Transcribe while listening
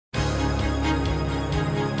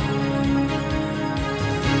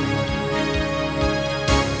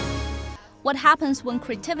What happens when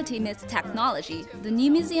creativity meets technology? The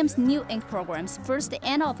new museum's New Ink program's first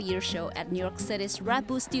end-of-year show at New York City's Red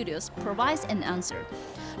Bull Studios provides an answer.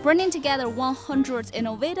 Bringing together 100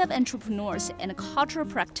 innovative entrepreneurs and cultural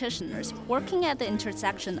practitioners working at the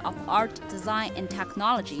intersection of art, design, and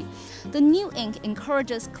technology, the New Ink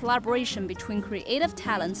encourages collaboration between creative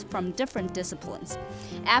talents from different disciplines.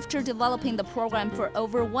 After developing the program for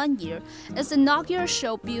over 1 year, its inaugural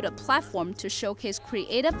show built a platform to showcase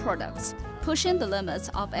creative products, pushing the limits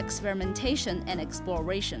of experimentation and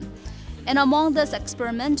exploration. And among these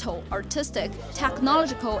experimental, artistic,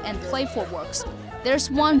 technological, and playful works, there's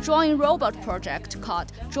one drawing robot project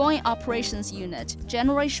called Drawing Operations Unit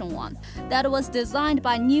Generation 1 that was designed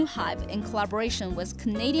by Newhive in collaboration with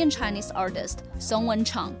Canadian-Chinese artist Sougwen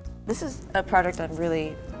Chung. This is a project I'm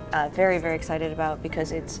really very, very excited about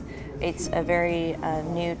because it's a very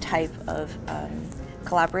new type of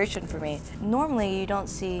collaboration for me. Normally, you don't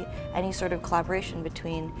see any sort of collaboration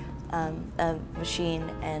between a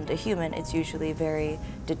machine and a human. It's usually very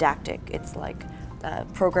didactic. It's like a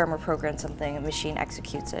programmer programs something, a machine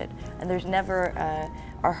executes it. And there's never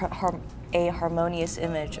a harmonious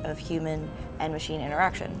image of human and machine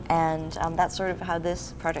interaction. And that's sort of how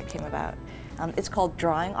this project came about. It's called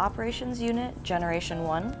Drawing Operations Unit Generation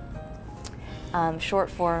 1. Short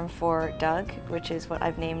form for D.O.U.G, which is what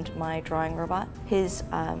I've named my drawing robot. His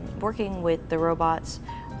working with the robot's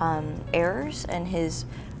errors and his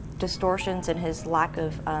distortions and his lack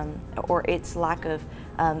of, or its lack of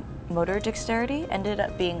motor dexterity ended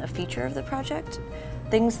up being a feature of the project.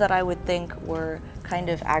 Things that I would think were kind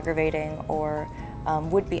of aggravating or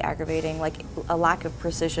would be aggravating, like a lack of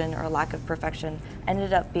precision or a lack of perfection,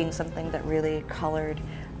 ended up being something that really colored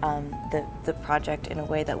the project in a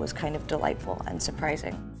way that was kind of delightful and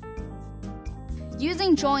surprising.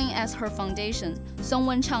 Using drawing as her foundation,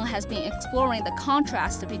 Sougwen Chung has been exploring the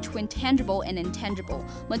contrast between tangible and intangible,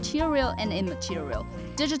 material and immaterial,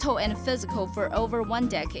 digital and physical for over 1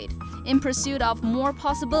 decade. In pursuit of more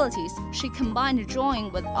possibilities, she combined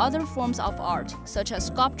drawing with other forms of art, such as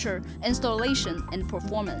sculpture, installation, and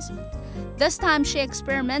performance. This time, she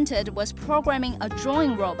experimented with programming a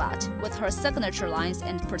drawing robot with her signature lines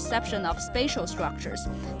and perception of spatial structures,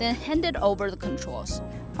 then handed over the controls.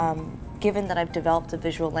 Given that I've developed a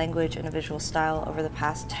visual language and a visual style over the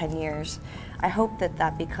past 10 years, I hope that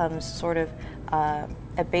that becomes sort of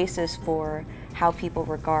a basis for how people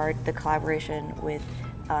regard the collaboration with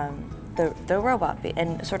the robot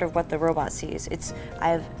and sort of what the robot sees. I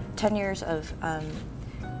have 10 years of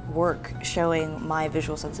work showing my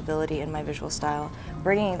visual sensibility and my visual style,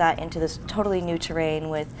 bringing that into this totally new terrain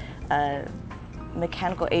with a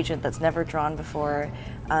mechanical agent that's never drawn before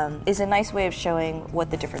is a nice way of showing what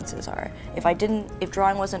the differences are. If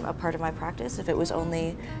drawing wasn't a part of my practice, if it was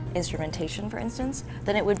only instrumentation, for instance,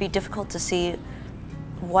 then it would be difficult to see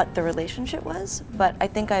what the relationship was. But I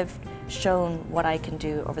think I've shown what I can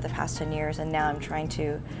do over the past 10 years, and now I'm trying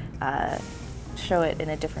to show it in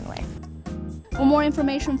a different way. For more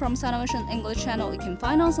information from SinoVision English channel, you can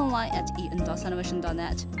find us online at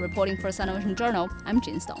en.sinovision.net. Reporting for SinoVision Journal, I'm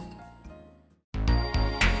Jin Stone.